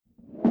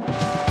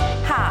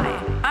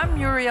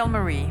Muriel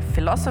Marie,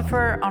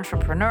 philosopher,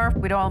 entrepreneur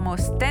with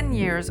almost 10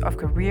 years of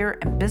career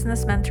and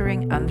business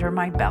mentoring under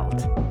my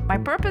belt. My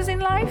purpose in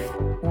life?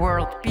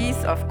 World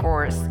peace, of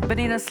course, but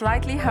in a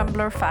slightly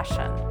humbler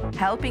fashion,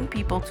 helping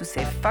people to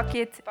say fuck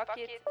it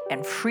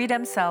and free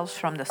themselves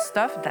from the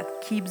stuff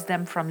that keeps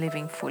them from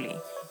living fully.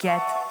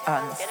 Get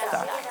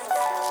unstuck.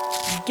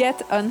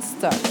 Get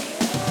unstuck.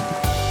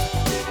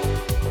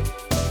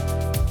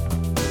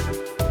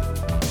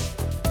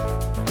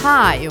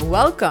 Hi,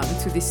 welcome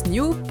to this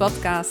new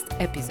podcast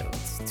episode.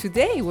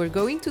 Today we're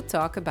going to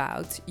talk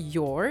about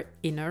your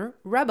inner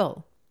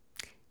rebel.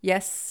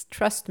 Yes,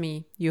 trust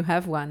me, you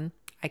have one.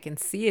 I can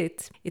see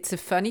it. It's a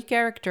funny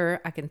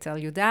character, I can tell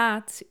you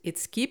that.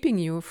 It's keeping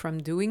you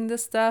from doing the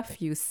stuff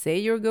you say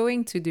you're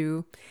going to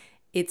do.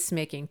 It's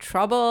making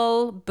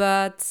trouble,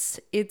 but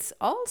it's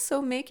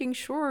also making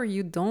sure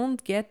you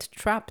don't get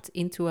trapped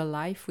into a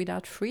life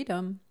without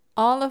freedom.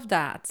 All of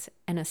that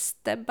and a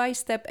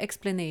step-by-step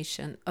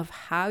explanation of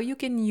how you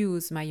can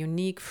use my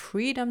unique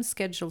freedom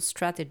schedule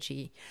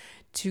strategy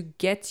to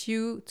get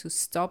you to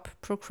stop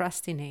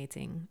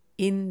procrastinating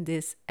in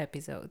this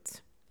episode.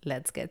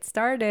 Let's get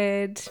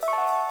started.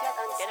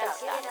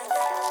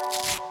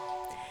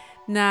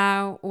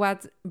 Now,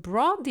 what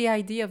brought the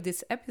idea of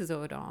this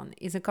episode on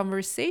is a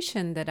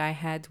conversation that I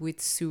had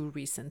with Sue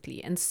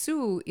recently. And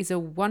Sue is a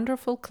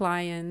wonderful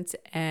client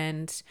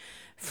and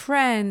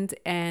friend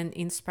and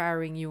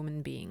inspiring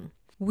human being.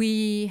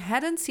 We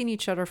hadn't seen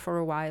each other for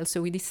a while,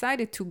 so we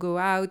decided to go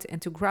out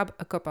and to grab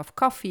a cup of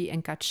coffee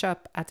and catch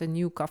up at a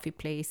new coffee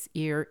place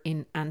here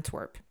in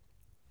Antwerp.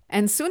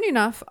 And soon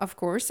enough, of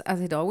course,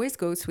 as it always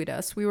goes with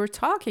us, we were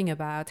talking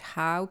about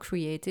how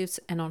creatives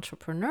and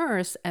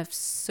entrepreneurs have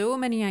so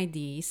many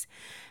ideas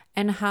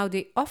and how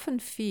they often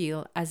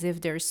feel as if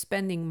they're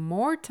spending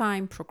more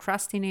time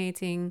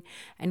procrastinating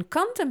and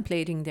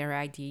contemplating their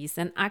ideas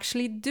than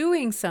actually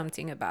doing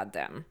something about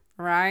them,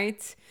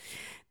 right?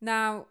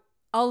 Now,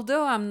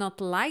 although I'm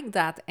not like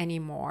that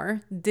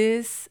anymore,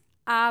 this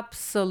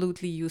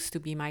absolutely used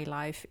to be my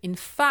life. In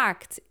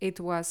fact,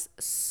 it was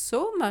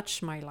so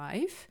much my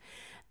life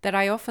that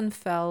I often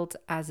felt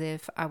as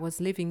if I was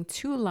living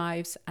two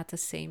lives at the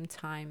same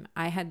time.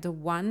 I had the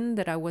one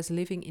that I was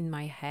living in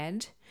my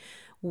head,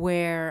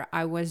 where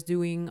I was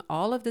doing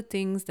all of the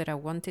things that I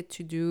wanted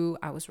to do.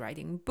 I was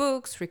writing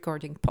books,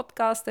 recording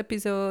podcast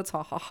episodes,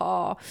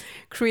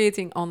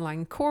 creating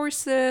online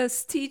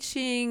courses,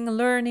 teaching,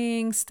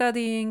 learning,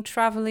 studying,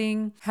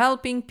 traveling,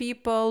 helping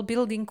people,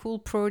 building cool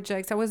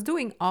projects. I was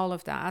doing all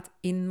of that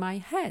in my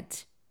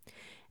head.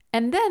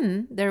 And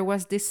then there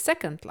was this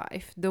second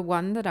life, the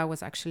one that I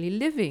was actually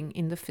living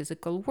in the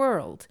physical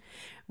world,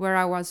 where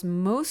I was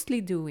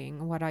mostly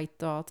doing what I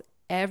thought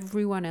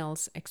everyone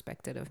else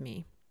expected of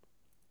me.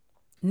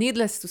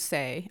 Needless to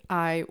say,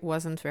 I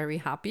wasn't very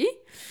happy.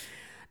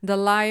 The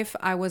life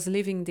I was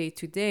living day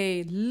to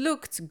day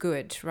looked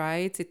good,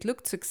 right? It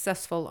looked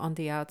successful on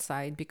the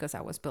outside because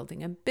I was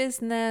building a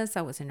business,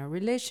 I was in a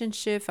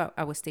relationship,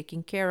 I was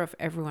taking care of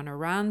everyone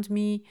around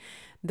me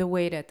the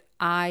way that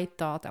I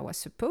thought I was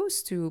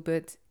supposed to.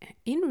 But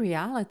in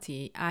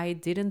reality, I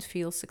didn't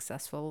feel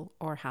successful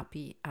or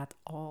happy at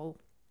all.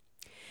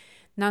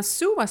 Now,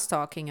 Sue was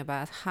talking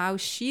about how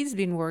she's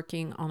been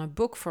working on a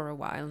book for a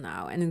while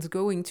now, and it's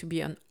going to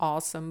be an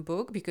awesome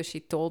book because she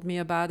told me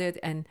about it,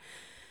 and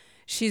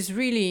she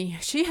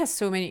has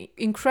so many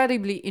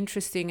incredibly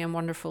interesting and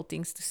wonderful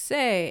things to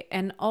say.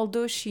 And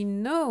although she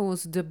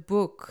knows the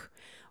book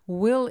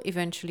will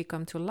eventually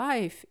come to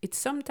life, it's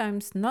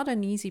sometimes not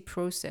an easy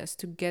process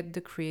to get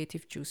the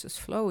creative juices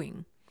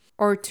flowing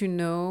or to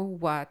know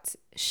what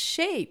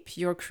shape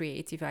your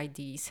creative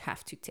ideas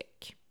have to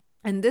take.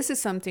 And this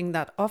is something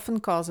that often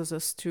causes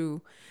us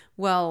to,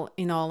 well,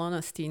 in all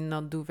honesty,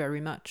 not do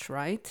very much,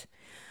 right?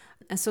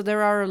 And so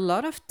there are a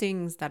lot of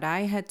things that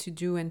I had to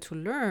do and to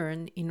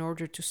learn in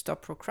order to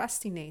stop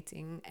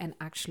procrastinating and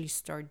actually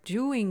start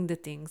doing the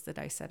things that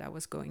I said I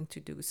was going to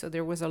do. So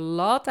there was a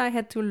lot I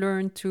had to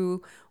learn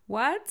to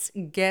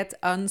get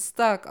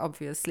unstuck,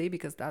 obviously,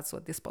 because that's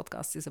what this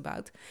podcast is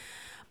about.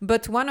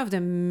 But one of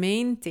the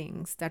main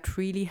things that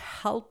really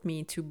helped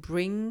me to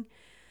bring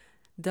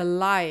the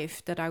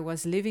life that I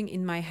was living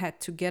in my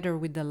head together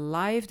with the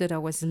life that I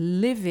was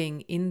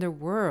living in the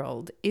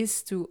world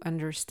is to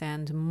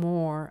understand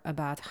more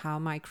about how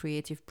my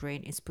creative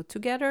brain is put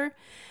together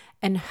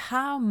and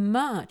how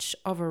much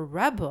of a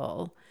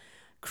rebel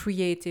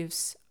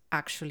creatives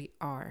actually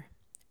are.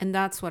 And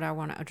that's what I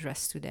want to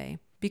address today.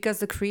 Because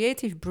the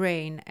creative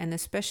brain, and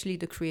especially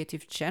the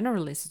creative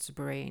generalist's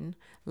brain,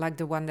 like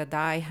the one that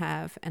I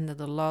have and that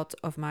a lot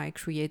of my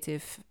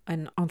creative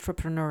and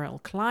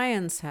entrepreneurial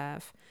clients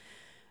have,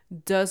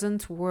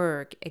 doesn't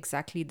work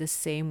exactly the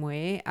same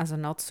way as a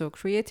not so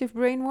creative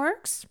brain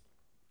works.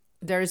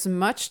 There's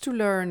much to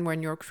learn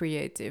when you're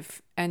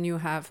creative and you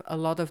have a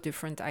lot of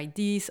different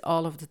ideas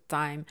all of the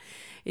time.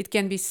 It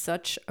can be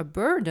such a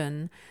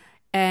burden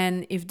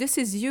And if this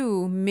is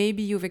you,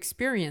 maybe you've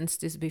experienced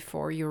this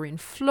before. You're in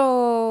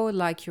flow,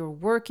 like you're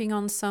working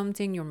on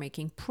something, you're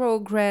making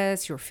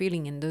progress, you're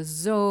feeling in the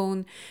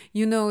zone.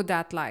 You know,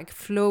 that like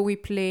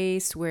flowy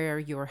place where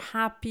you're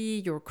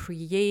happy, you're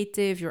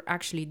creative, you're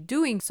actually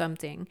doing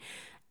something.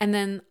 And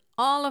then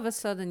all of a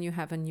sudden you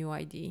have a new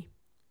idea.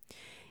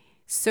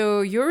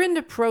 So you're in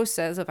the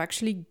process of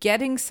actually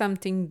getting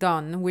something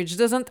done, which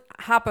doesn't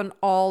happen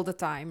all the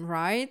time,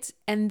 right?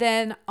 And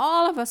then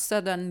all of a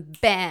sudden,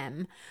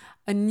 bam,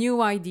 a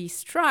new idea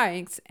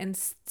strikes and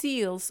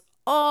steals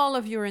all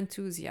of your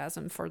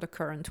enthusiasm for the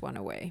current one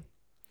away.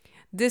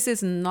 This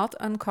is not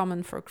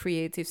uncommon for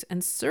creatives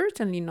and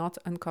certainly not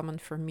uncommon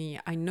for me.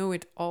 I know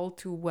it all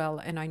too well,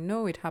 and I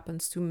know it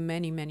happens to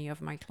many, many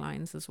of my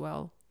clients as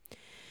well.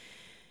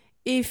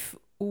 If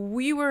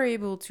we were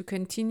able to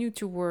continue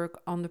to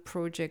work on the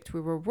project we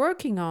were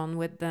working on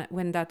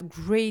when that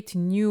great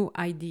new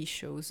idea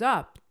shows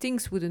up,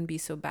 things wouldn't be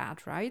so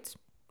bad, right?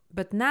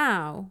 But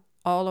now,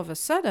 all of a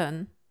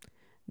sudden,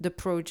 the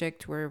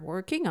project we're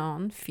working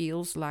on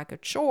feels like a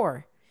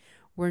chore.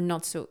 We're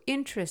not so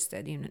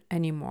interested in it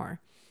anymore.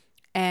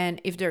 And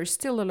if there's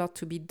still a lot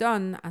to be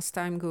done as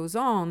time goes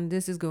on,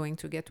 this is going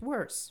to get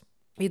worse.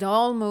 It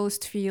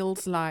almost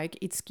feels like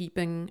it's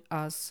keeping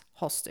us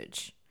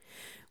hostage.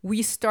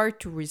 We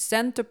start to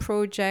resent the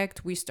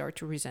project, we start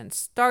to resent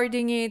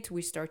starting it,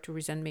 we start to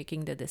resent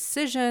making the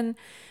decision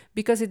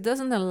because it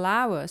doesn't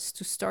allow us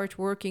to start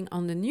working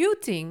on the new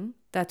thing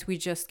that we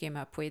just came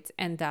up with,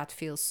 and that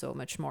feels so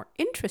much more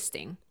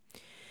interesting.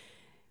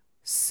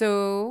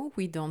 So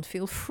we don't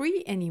feel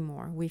free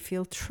anymore, we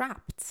feel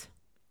trapped.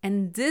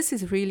 And this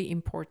is really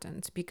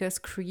important because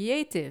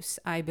creatives,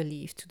 I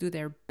believe, to do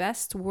their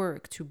best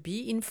work, to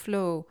be in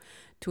flow,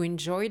 to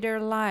enjoy their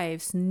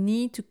lives,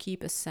 need to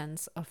keep a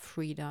sense of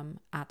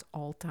freedom at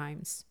all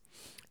times.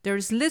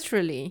 There's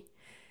literally,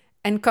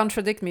 and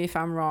contradict me if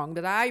I'm wrong,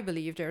 but I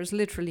believe there's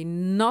literally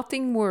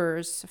nothing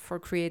worse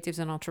for creatives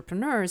and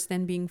entrepreneurs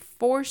than being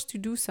forced to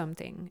do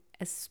something,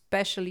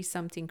 especially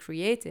something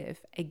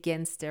creative,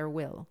 against their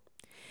will.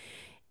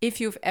 If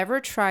you've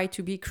ever tried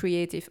to be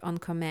creative on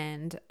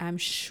command, I'm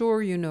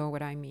sure you know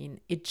what I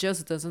mean. It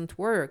just doesn't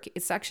work.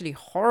 It's actually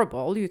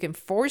horrible. You can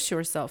force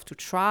yourself to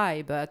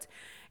try, but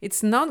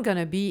it's not going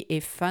to be a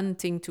fun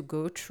thing to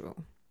go through.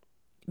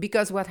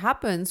 Because what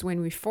happens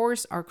when we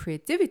force our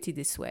creativity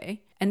this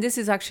way, and this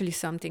is actually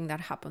something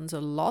that happens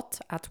a lot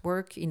at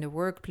work, in the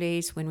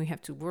workplace, when we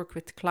have to work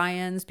with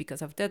clients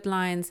because of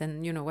deadlines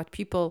and, you know, what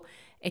people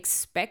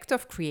expect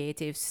of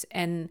creatives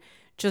and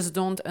just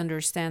don't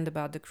understand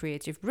about the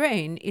creative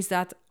brain, is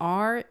that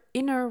our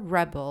inner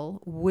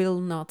rebel will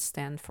not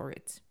stand for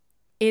it.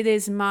 It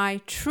is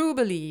my true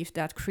belief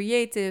that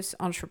creatives,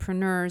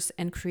 entrepreneurs,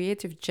 and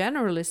creative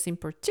generalists in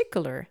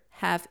particular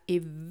have a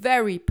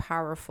very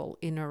powerful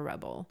inner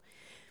rebel.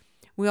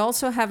 We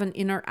also have an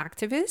inner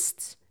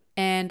activist,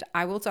 and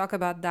I will talk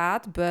about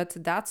that, but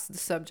that's the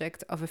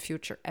subject of a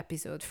future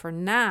episode. For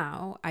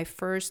now, I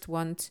first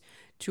want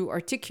to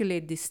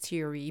articulate this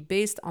theory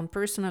based on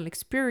personal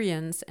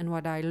experience and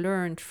what I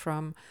learned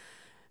from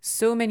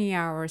so many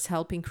hours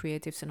helping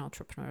creatives and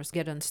entrepreneurs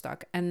get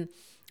unstuck. And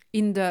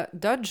in the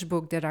Dutch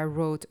book that I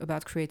wrote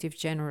about creative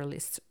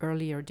generalists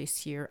earlier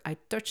this year, I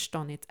touched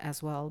on it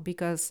as well,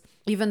 because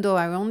even though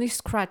I only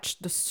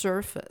scratched the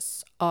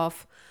surface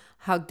of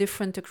how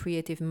different the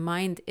creative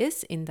mind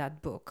is in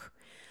that book,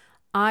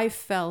 I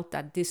felt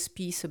that this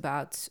piece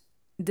about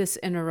this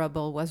inner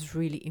rebel was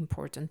really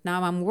important.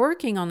 Now I'm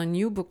working on a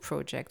new book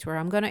project where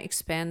I'm going to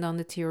expand on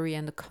the theory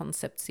and the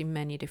concepts in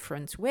many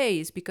different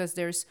ways, because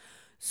there's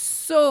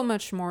so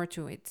much more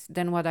to it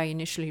than what I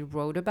initially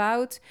wrote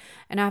about.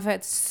 And I've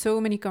had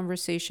so many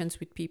conversations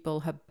with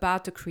people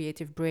about the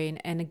creative brain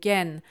and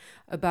again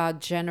about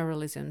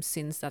generalism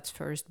since that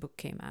first book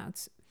came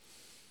out.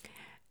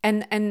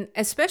 And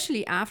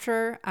especially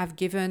after I've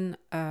given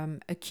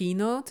a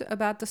keynote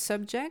about the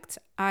subject,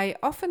 I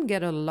often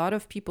get a lot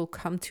of people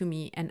come to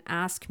me and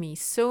ask me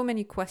so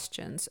many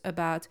questions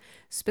about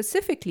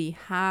specifically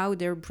how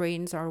their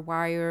brains are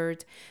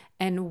wired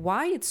and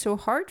why it's so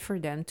hard for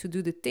them to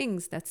do the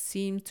things that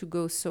seem to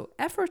go so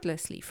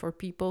effortlessly for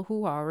people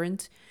who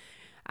aren't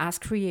as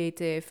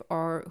creative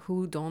or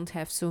who don't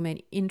have so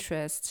many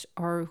interests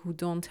or who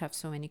don't have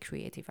so many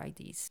creative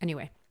ideas.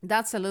 Anyway,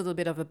 that's a little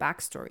bit of a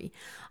backstory.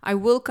 I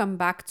will come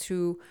back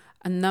to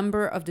a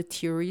number of the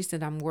theories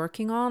that I'm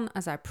working on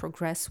as I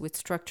progress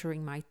with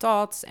structuring my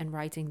thoughts and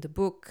writing the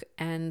book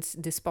and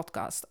this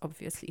podcast,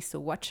 obviously. So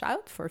watch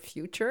out for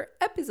future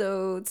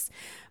episodes.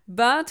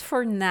 But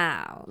for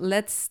now,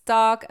 let's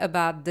talk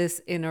about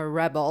this inner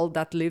rebel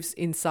that lives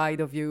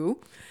inside of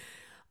you.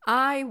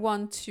 I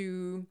want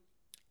to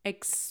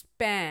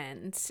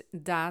expand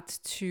that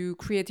to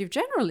creative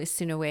generalists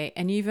in a way,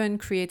 and even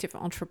creative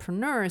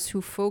entrepreneurs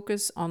who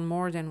focus on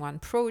more than one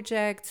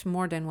project,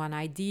 more than one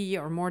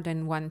idea, or more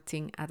than one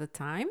thing at a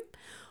time,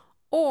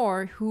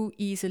 or who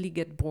easily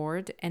get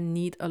bored and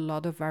need a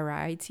lot of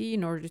variety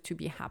in order to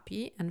be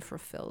happy and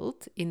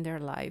fulfilled in their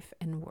life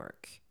and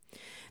work.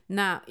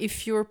 Now,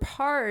 if you're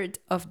part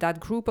of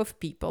that group of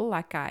people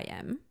like I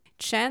am,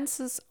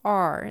 chances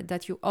are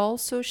that you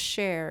also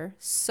share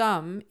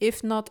some,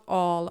 if not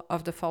all,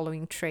 of the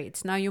following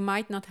traits. Now, you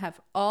might not have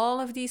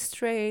all of these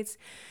traits.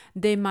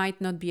 They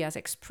might not be as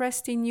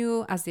expressed in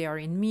you as they are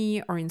in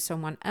me or in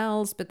someone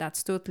else, but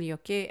that's totally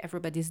okay.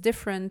 Everybody's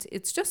different.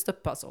 It's just a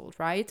puzzle,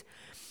 right?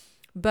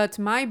 But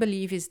my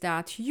belief is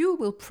that you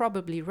will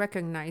probably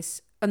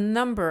recognize a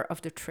number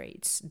of the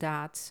traits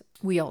that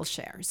we all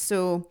share.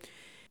 So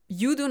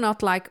you do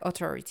not like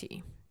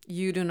authority.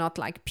 You do not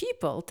like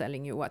people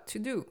telling you what to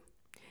do.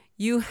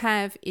 You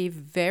have a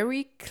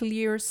very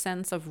clear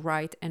sense of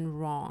right and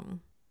wrong.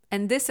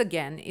 And this,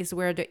 again, is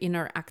where the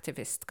inner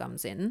activist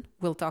comes in.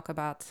 We'll talk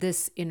about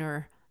this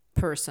inner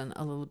person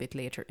a little bit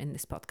later in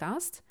this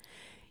podcast.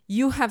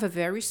 You have a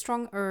very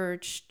strong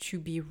urge to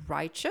be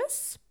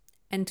righteous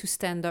and to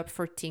stand up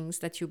for things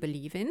that you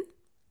believe in.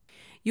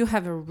 You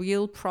have a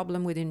real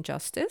problem with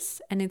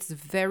injustice, and it's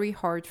very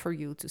hard for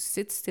you to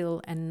sit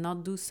still and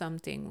not do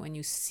something when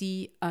you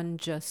see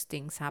unjust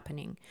things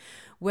happening,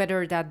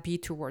 whether that be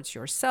towards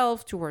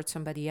yourself, towards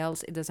somebody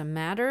else, it doesn't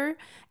matter.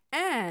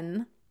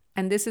 And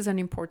this is an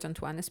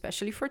important one,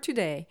 especially for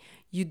today,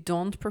 you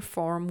don't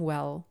perform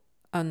well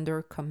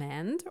under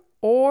command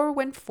or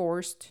when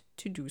forced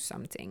to do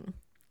something.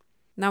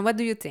 Now, what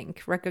do you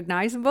think?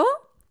 Recognizable?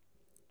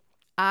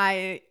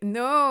 I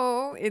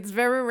know it's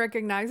very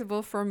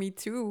recognizable for me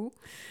too.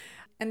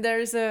 And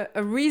there's a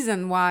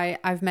reason why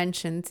I've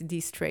mentioned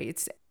these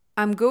traits.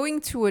 I'm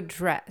going to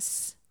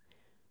address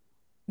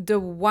the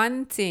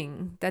one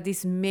thing that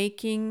is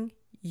making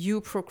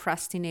you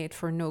procrastinate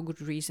for no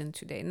good reason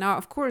today. Now,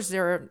 of course,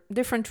 there are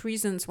different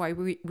reasons why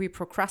we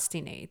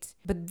procrastinate.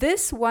 But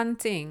this one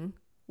thing,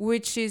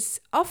 which is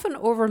often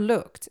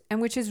overlooked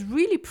and which is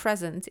really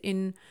present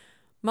in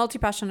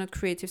multi-passionate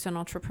creatives and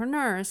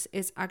entrepreneurs,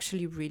 is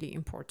actually really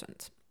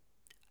important.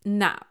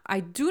 Now, I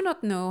do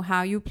not know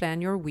how you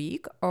plan your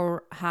week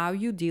or how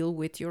you deal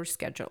with your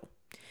schedule.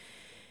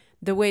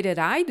 The way that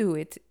I do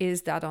it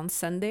is that on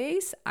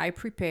Sundays, I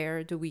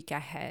prepare the week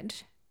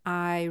ahead.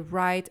 I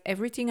write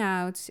everything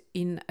out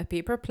in a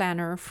paper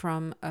planner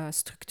from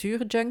Structure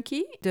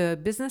Junkie, the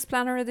business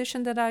planner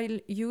edition that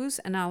I use,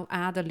 and I'll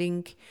add a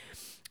link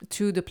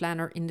to the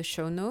planner in the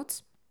show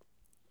notes.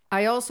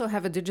 I also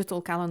have a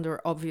digital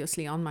calendar,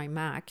 obviously, on my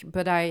Mac,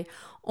 but I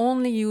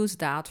only use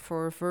that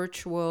for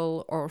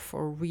virtual or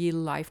for real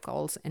live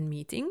calls and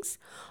meetings.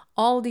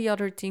 All the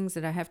other things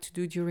that I have to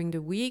do during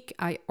the week,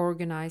 I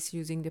organize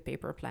using the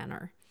paper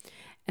planner.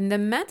 And the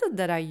method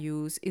that I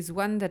use is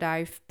one that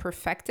I've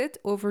perfected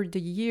over the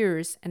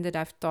years and that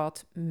I've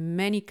taught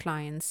many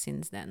clients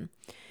since then.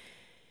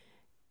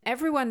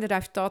 Everyone that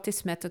I've taught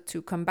this method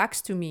to comes back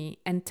to me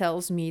and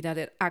tells me that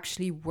it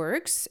actually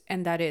works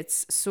and that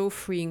it's so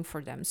freeing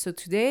for them. So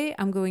today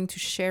I'm going to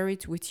share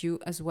it with you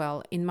as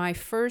well. In my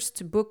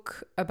first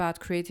book about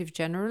creative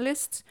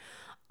generalists,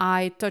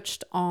 I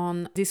touched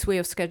on this way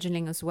of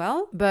scheduling as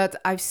well, but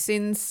I've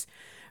since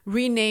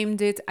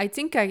renamed it. I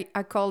think I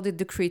called it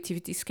the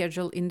creativity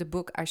schedule in the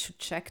book. I should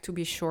check to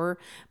be sure,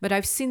 but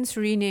I've since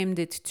renamed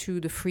it to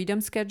the freedom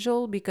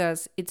schedule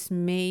because it's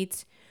made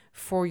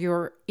for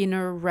your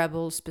inner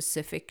rebel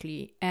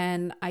specifically.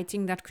 And I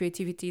think that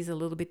creativity is a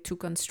little bit too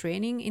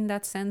constraining in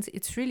that sense.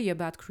 It's really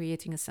about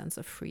creating a sense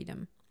of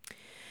freedom.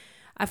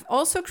 I've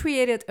also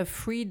created a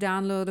free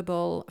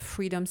downloadable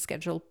freedom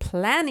schedule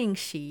planning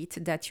sheet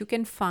that you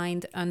can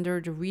find under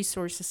the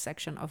resources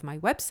section of my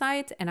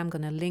website. And I'm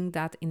going to link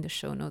that in the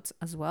show notes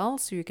as well,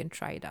 so you can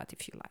try it out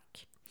if you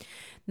like.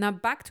 Now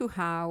back to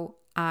how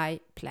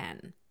I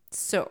plan.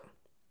 So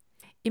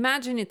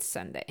imagine it's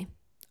Sunday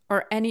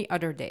or any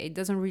other day. It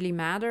doesn't really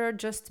matter.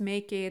 Just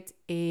make it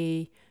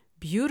a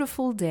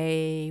beautiful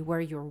day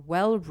where you're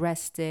well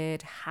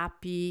rested,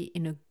 happy,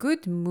 in a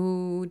good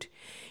mood.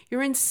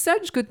 You're in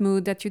such good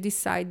mood that you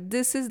decide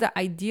this is the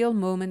ideal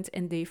moment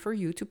and day for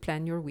you to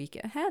plan your week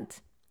ahead.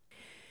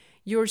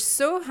 You're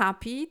so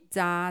happy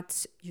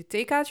that you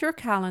take out your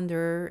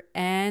calendar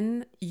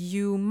and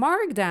you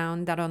mark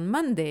down that on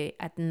Monday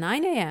at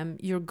 9 a.m.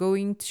 you're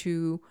going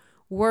to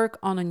work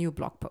on a new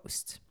blog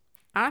post.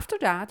 After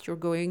that, you're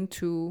going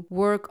to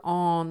work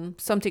on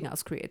something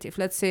else creative,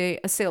 let's say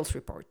a sales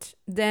report.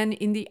 Then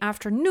in the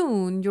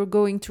afternoon, you're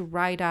going to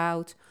write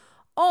out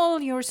all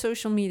your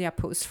social media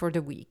posts for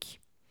the week.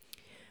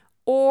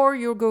 Or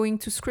you're going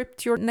to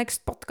script your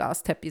next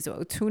podcast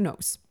episode, who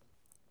knows?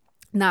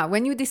 Now,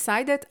 when you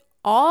decided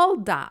all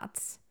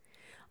that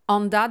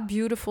on that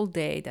beautiful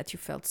day that you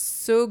felt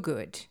so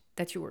good,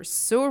 that you were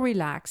so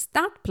relaxed,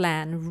 that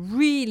plan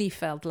really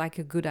felt like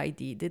a good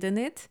idea, didn't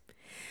it?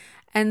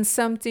 And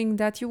something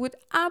that you would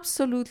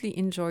absolutely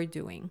enjoy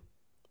doing.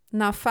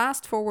 Now,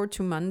 fast forward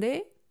to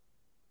Monday,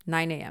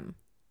 9 a.m.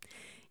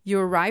 You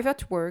arrive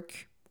at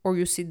work or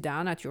you sit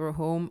down at your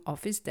home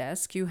office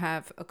desk. You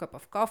have a cup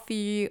of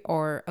coffee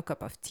or a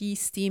cup of tea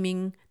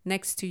steaming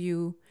next to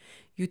you.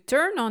 You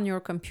turn on your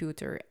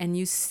computer and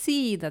you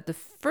see that the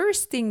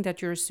first thing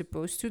that you're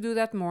supposed to do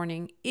that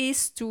morning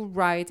is to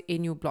write a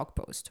new blog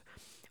post,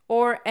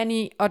 or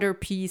any other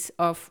piece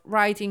of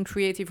writing,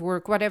 creative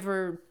work,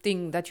 whatever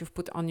thing that you've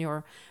put on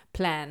your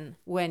plan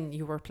when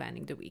you were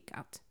planning the week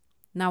out.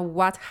 Now,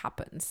 what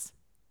happens?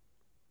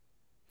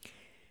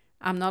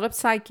 I'm not a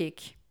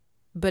psychic,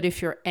 but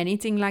if you're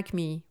anything like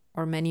me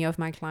or many of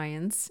my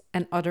clients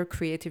and other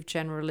creative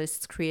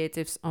generalists,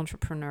 creatives,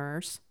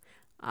 entrepreneurs,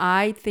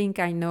 I think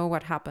I know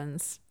what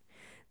happens.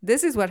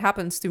 This is what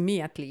happens to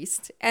me, at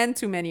least, and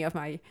to many of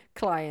my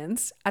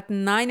clients. At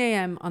 9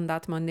 a.m. on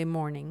that Monday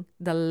morning,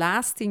 the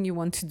last thing you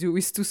want to do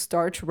is to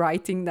start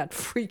writing that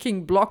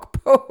freaking blog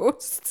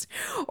post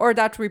or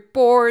that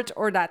report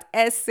or that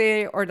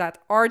essay or that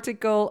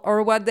article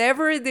or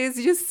whatever it is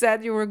you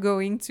said you were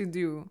going to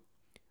do.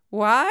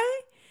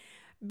 Why?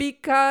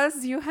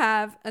 Because you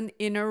have an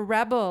inner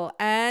rebel,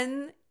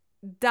 and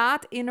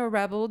that inner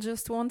rebel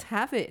just won't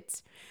have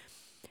it.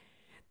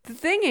 The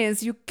thing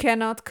is, you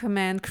cannot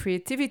command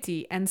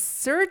creativity and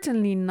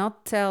certainly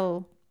not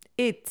tell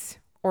it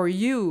or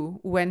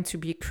you when to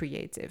be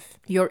creative.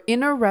 Your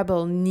inner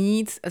rebel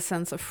needs a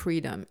sense of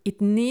freedom.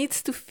 It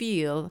needs to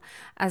feel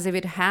as if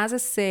it has a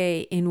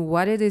say in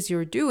what it is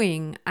you're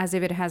doing, as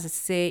if it has a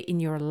say in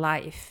your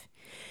life.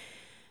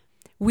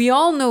 We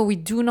all know we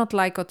do not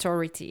like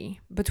authority,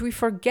 but we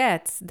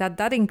forget that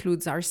that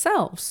includes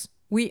ourselves.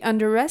 We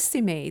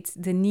underestimate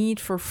the need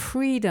for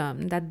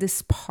freedom that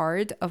this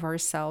part of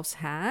ourselves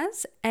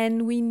has,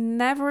 and we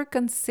never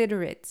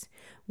consider it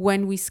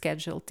when we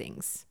schedule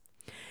things.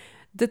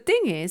 The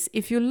thing is,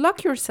 if you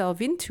lock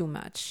yourself in too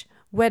much,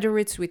 whether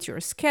it's with your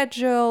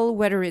schedule,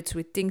 whether it's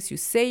with things you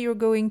say you're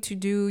going to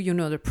do,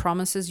 the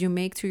promises you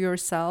make to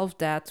yourself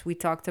that we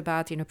talked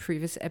about in a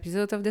previous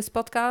episode of this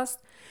podcast,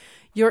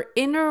 your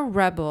inner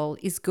rebel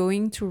is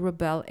going to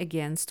rebel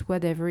against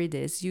whatever it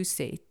is you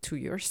say to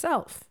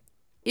yourself.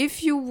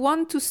 If you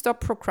want to stop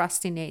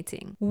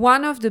procrastinating,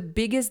 one of the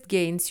biggest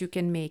gains you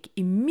can make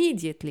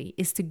immediately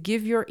is to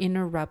give your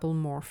inner rebel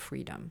more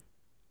freedom.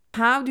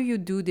 How do you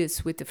do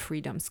this with the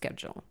freedom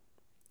schedule?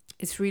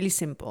 It's really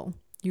simple.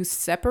 You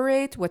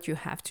separate what you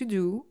have to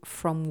do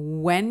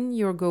from when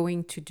you're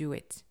going to do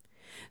it.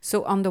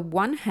 So on the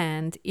one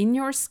hand, in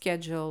your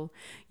schedule,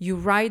 you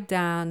write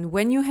down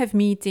when you have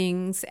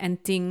meetings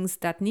and things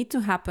that need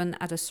to happen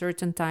at a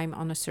certain time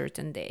on a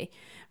certain day,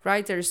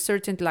 right? There's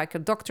certain, like a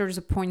doctor's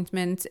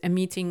appointment, a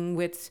meeting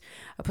with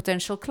a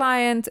potential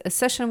client, a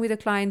session with a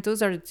client.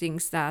 Those are the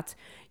things that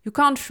you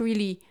can't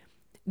really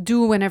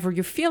do whenever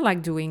you feel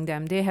like doing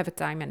them. They have a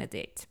time and a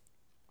date.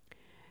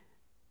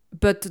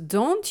 But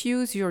don't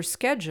use your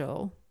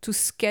schedule to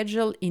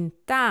schedule in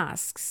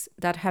tasks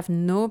that have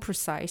no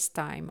precise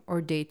time or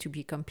date to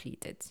be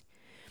completed,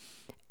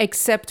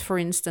 except, for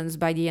instance,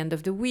 by the end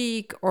of the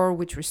week or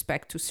with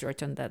respect to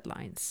certain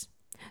deadlines.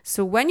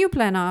 So when you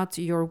plan out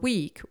your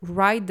week,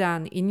 write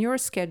down in your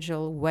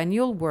schedule when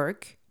you'll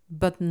work,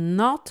 but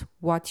not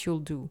what you'll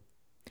do.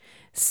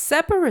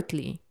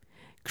 Separately,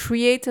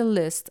 create a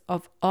list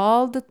of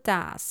all the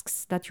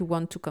tasks that you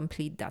want to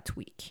complete that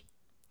week.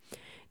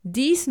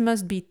 These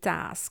must be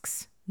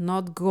tasks,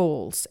 not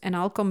goals. And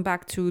I'll come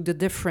back to the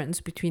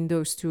difference between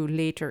those two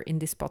later in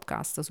this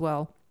podcast as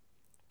well.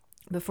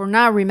 But for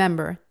now,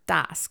 remember,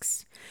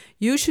 tasks.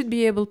 You should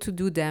be able to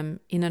do them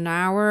in an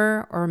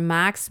hour or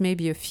max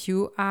maybe a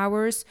few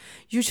hours.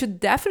 You should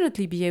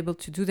definitely be able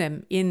to do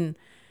them in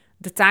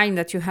the time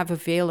that you have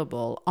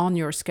available on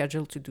your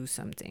schedule to do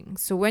something.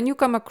 So when you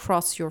come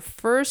across your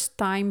first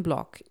time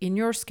block in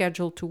your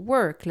schedule to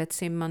work, let's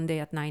say Monday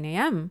at 9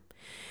 a.m.,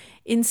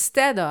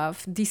 instead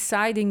of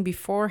deciding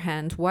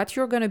beforehand what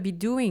you're going to be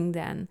doing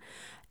then,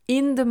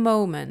 in the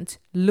moment,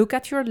 look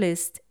at your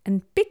list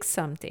and pick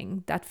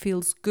something that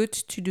feels good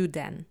to do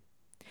then.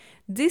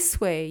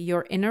 This way,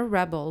 your inner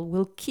rebel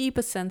will keep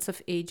a sense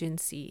of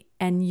agency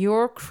and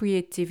your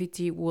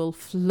creativity will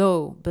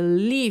flow.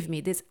 Believe me,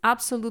 this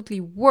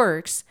absolutely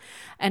works.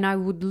 And I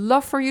would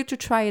love for you to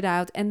try it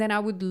out. And then I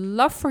would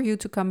love for you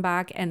to come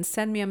back and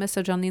send me a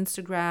message on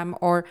Instagram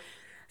or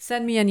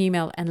send me an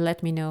email and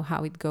let me know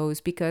how it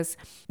goes, because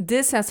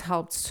this has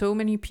helped so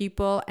many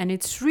people and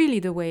it's really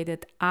the way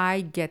that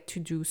I get to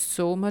do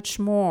so much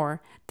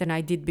more than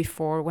I did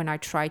before when I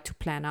tried to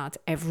plan out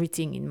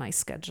everything in my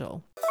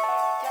schedule.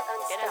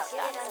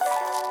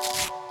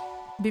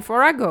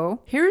 Before I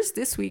go, here's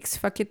this week's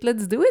Fuck It,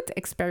 Let's Do It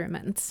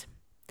experiment.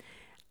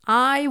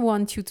 I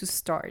want you to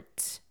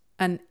start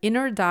an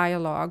inner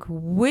dialogue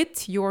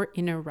with your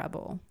inner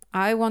rebel.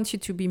 I want you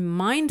to be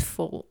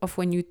mindful of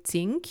when you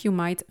think you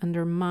might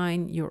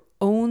undermine your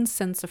own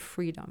sense of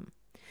freedom,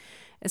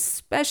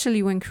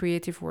 especially when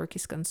creative work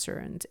is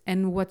concerned,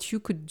 and what you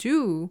could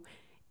do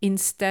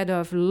instead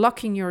of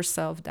locking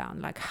yourself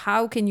down. Like,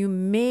 how can you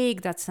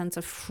make that sense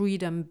of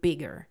freedom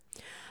bigger?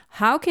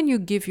 How can you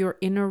give your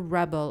inner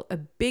rebel a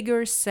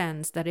bigger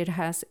sense that it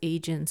has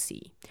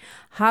agency?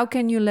 How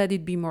can you let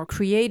it be more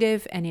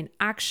creative and in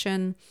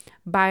action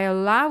by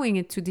allowing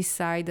it to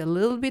decide a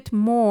little bit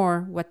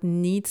more what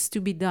needs to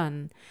be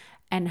done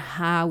and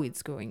how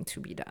it's going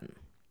to be done?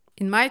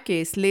 In my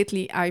case,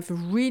 lately, I've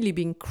really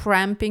been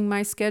cramping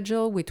my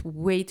schedule with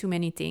way too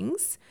many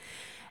things.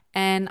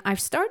 And I've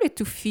started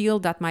to feel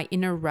that my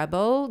inner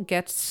rebel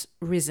gets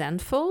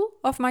resentful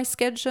of my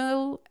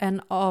schedule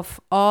and of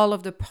all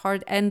of the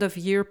end of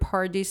year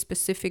parties,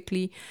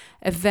 specifically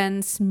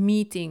events,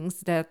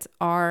 meetings that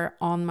are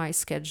on my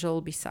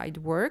schedule beside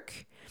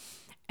work.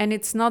 And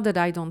it's not that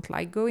I don't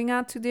like going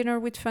out to dinner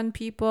with fun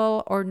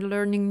people or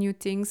learning new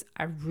things.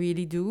 I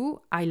really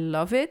do. I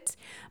love it.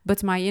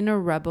 But my inner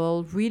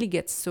rebel really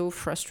gets so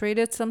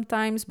frustrated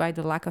sometimes by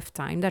the lack of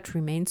time that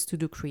remains to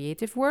do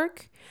creative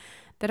work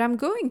that I'm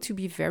going to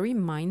be very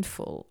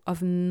mindful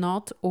of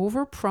not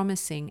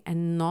over-promising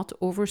and not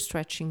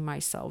overstretching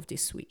myself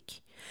this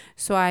week.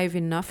 So I have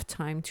enough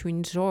time to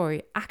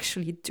enjoy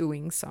actually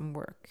doing some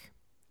work.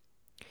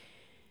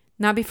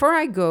 Now, before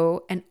I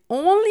go, and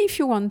only if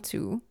you want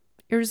to,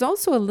 there's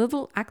also a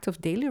little act of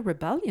daily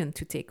rebellion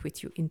to take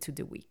with you into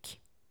the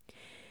week.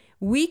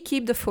 We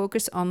keep the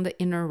focus on the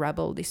inner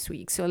rebel this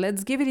week, so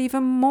let's give it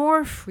even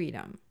more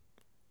freedom.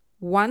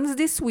 Once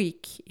this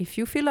week, if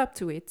you feel up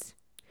to it,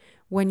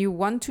 when you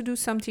want to do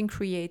something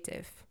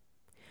creative,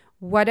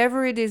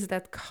 whatever it is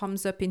that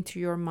comes up into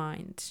your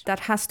mind,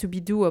 that has to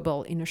be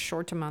doable in a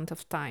short amount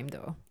of time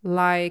though.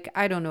 Like,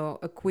 I don't know,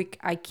 a quick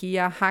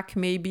IKEA hack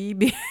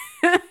maybe.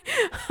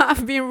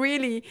 I've been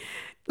really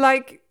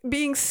like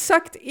being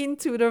sucked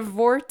into the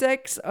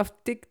vortex of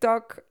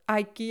TikTok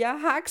IKEA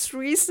hacks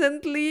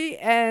recently,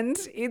 and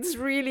it's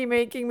really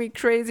making me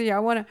crazy. I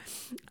want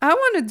to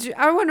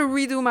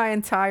redo my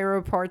entire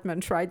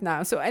apartment right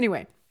now. So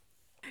anyway,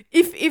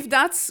 if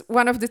that's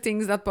one of the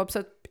things that pops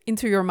up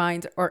into your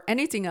mind or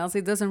anything else,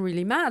 it doesn't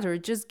really matter.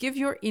 Just give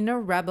your inner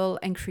rebel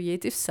and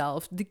creative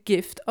self the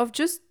gift of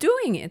just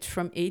doing it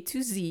from A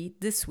to Z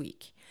this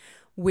week,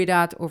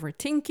 without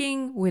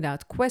overthinking,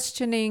 without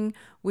questioning,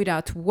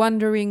 without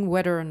wondering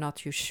whether or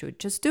not you should.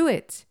 Just do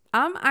it.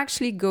 I'm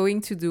actually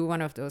going to do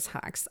one of those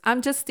hacks.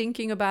 I'm just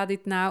thinking about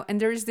it now, and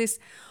there is this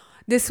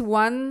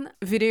one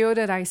video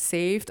that I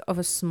saved of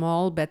a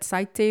small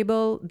bedside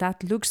table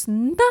that looks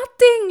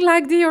nothing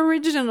like the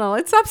original.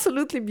 It's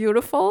absolutely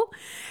beautiful.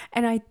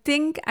 And I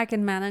think I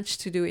can manage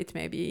to do it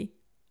maybe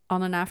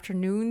on an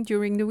afternoon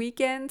during the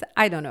weekend.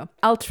 I don't know.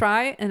 I'll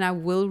try and I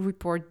will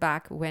report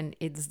back when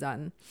it's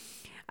done.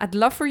 I'd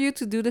love for you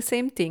to do the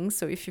same thing.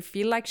 So if you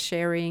feel like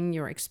sharing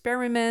your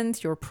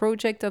experiment, your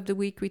project of the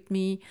week with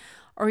me,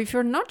 or if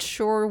you're not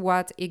sure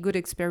what a good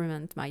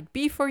experiment might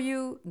be for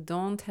you,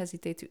 don't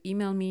hesitate to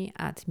email me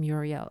at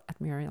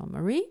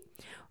Muriel@MurielMarie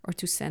or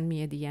to send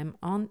me a DM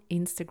on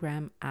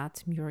Instagram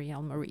at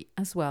MurielMarie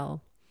as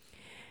well.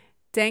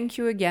 Thank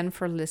you again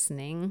for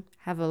listening.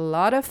 Have a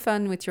lot of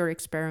fun with your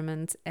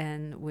experiment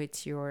and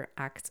with your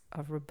act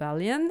of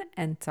rebellion,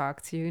 and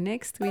talk to you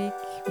next week.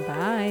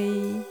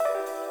 Bye.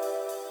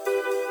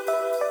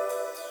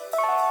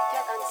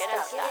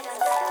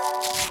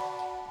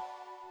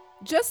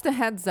 Just a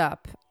heads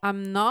up,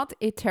 I'm not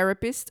a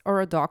therapist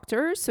or a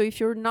doctor, so if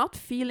you're not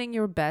feeling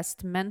your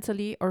best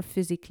mentally or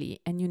physically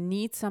and you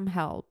need some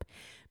help,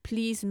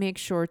 please make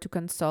sure to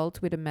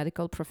consult with a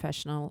medical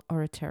professional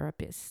or a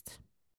therapist.